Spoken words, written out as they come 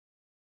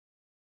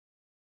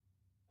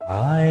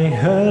I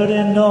heard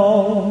an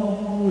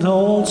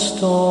old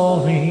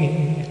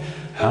story,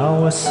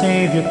 how a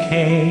Savior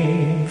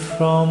came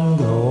from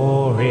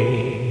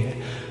glory,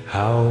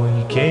 how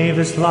He gave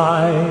His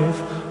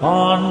life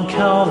on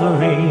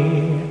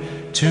Calvary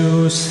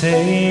to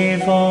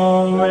save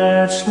a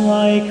wretch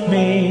like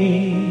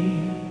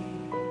me.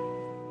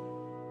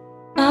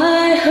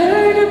 I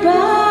heard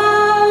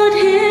about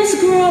His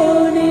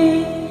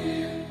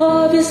groaning,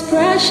 of His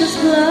precious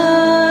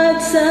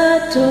blood's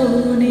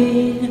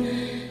atoning.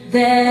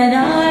 Then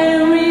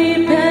I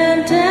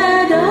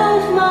repented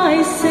of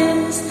my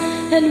sins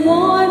and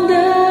won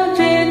the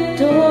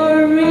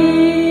victory.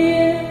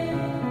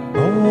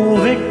 Oh,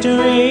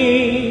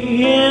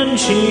 victory in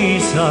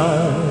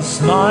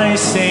Jesus, my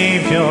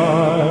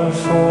Savior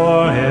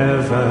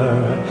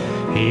forever.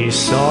 He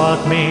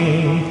sought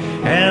me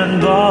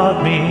and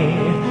bought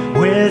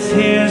me with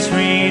His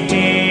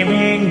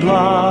redeeming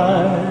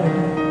blood.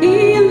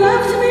 He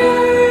loved me,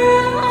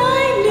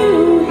 I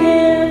knew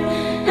Him,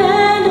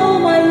 and all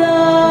my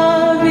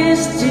love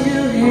is to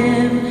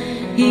Him.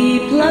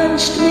 He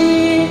plunged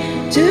me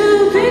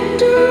to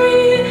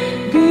victory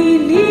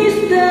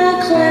beneath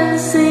the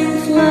cleansing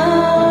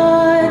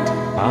flood.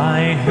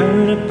 I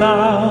heard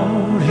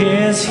about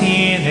His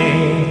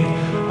healing,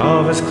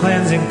 of His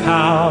cleansing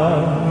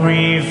power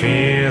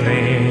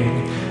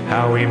revealing,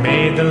 how He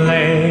made the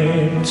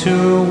lame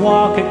to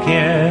walk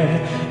again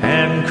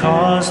and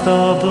caused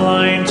the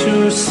blind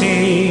to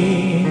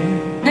see.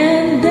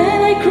 And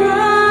then I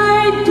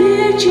cried,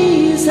 dear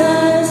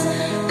Jesus,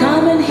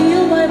 come and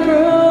heal my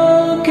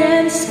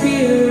broken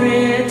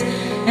spirit.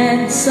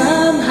 And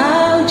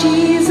somehow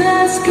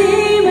Jesus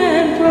came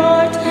and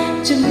brought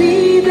to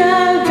me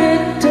the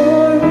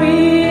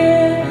victory.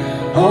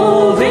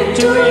 Oh,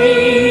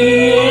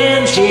 victory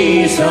in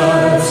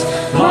Jesus,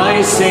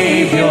 my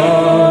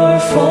Savior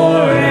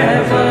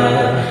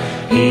forever.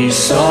 He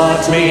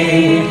sought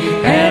me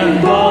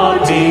and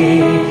bought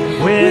me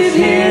with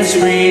His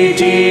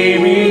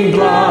redeeming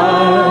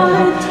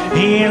blood.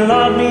 He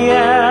loved me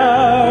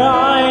ere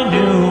I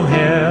knew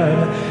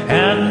Him,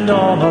 and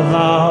all my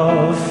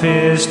love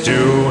is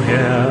due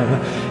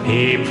Him.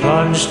 He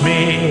plunged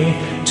me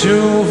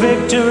to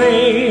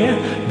victory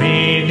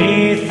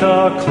beneath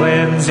the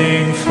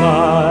cleansing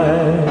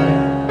flood.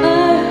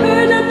 I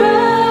heard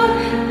about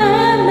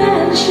a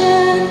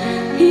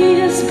mansion He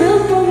has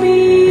built for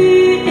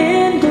me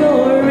in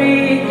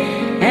glory,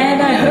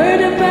 and I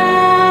heard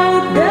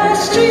about the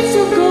streets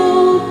of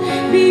gold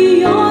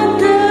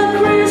beyond the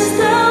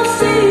crystal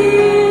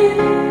sea,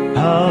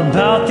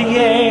 About the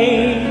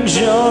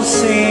angels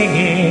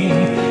singing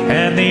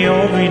and the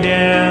old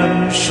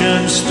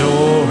redemption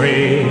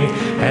story,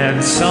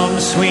 and some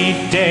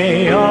sweet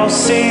day I'll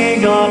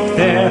sing up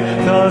there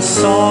the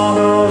song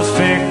of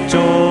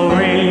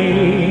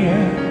victory.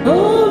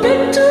 oh,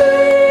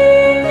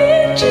 victory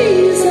in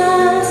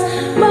Jesus,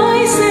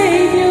 my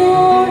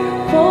Savior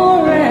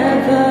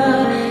forever.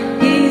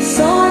 He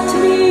sought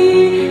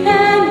me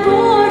and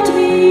bought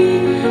me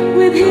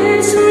with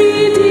His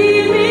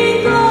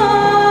redeeming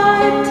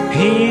blood.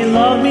 He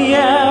loved me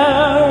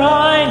ere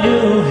I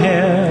knew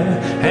Him,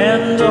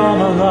 and all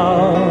my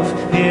love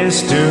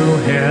is due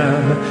Him.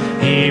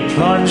 He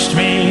plunged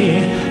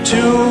me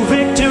to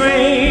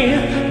victory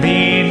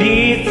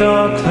beneath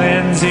the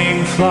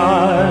cleansing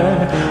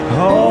flood.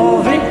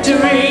 Oh,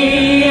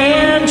 victory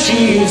in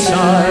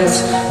Jesus,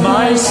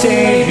 my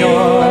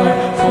Savior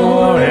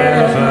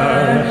forever.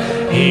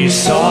 He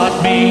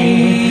sought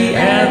me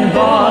and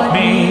bought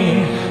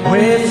me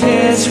with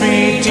His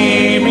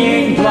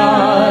redeeming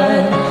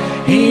blood.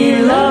 He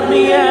loved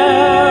me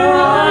ere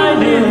I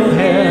knew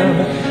Him,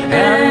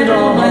 and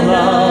all my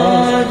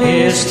love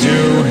is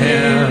to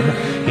Him.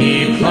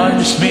 He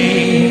plunged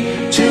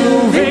me to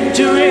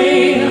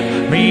victory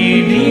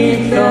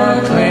beneath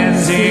the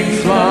cleansing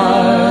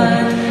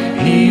flood.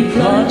 He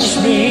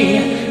plunged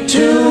me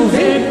to